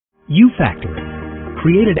UFACTORY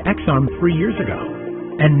created X-Arm 3 years ago,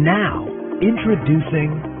 and now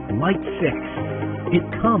introducing Lite6. It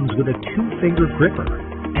comes with a 2-finger gripper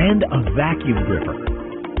and a vacuum gripper.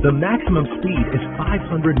 The maximum speed is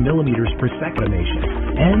 500 millimeters per second animation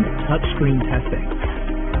and touchscreen testing.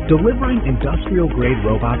 Delivering industrial-grade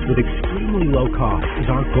robots with extremely low cost is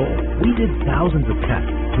our goal. We did thousands of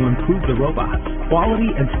tests to improve the robots.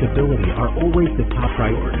 Quality and stability are always the top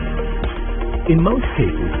priority. In most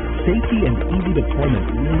cases, safety and easy deployment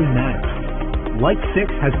really matter. Lite6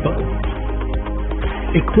 has both.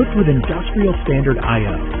 Equipped with industrial standard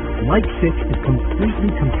I/O, Lite6 is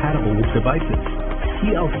completely compatible with devices,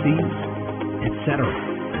 PLCs, etc.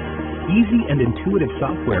 Easy and intuitive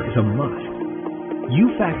software is a must.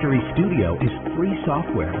 UFACTORY Studio is free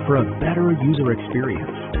software for a better user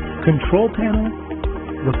experience. Control panel,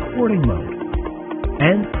 recording mode,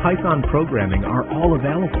 and Python programming are all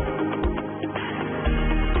available.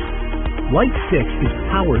 Lite6 is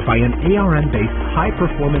powered by an ARM-based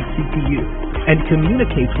high-performance CPU and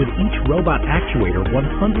communicates with each robot actuator 100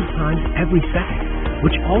 times every second,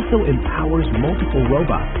 which also empowers multiple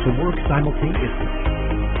robots to work simultaneously.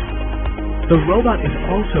 The robot is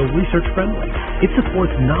also research-friendly. It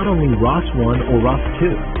supports not only ROS1 or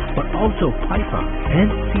ROS2, but also Python and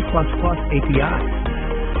C++ APIs.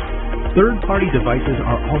 Third-party devices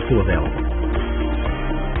are also available.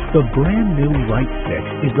 The brand new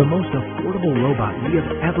Lite6 is the most affordable robot we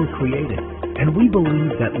have ever created, and we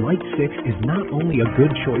believe that Lite6 is not only a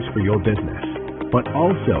good choice for your business, but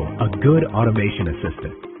also a good automation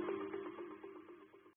assistant.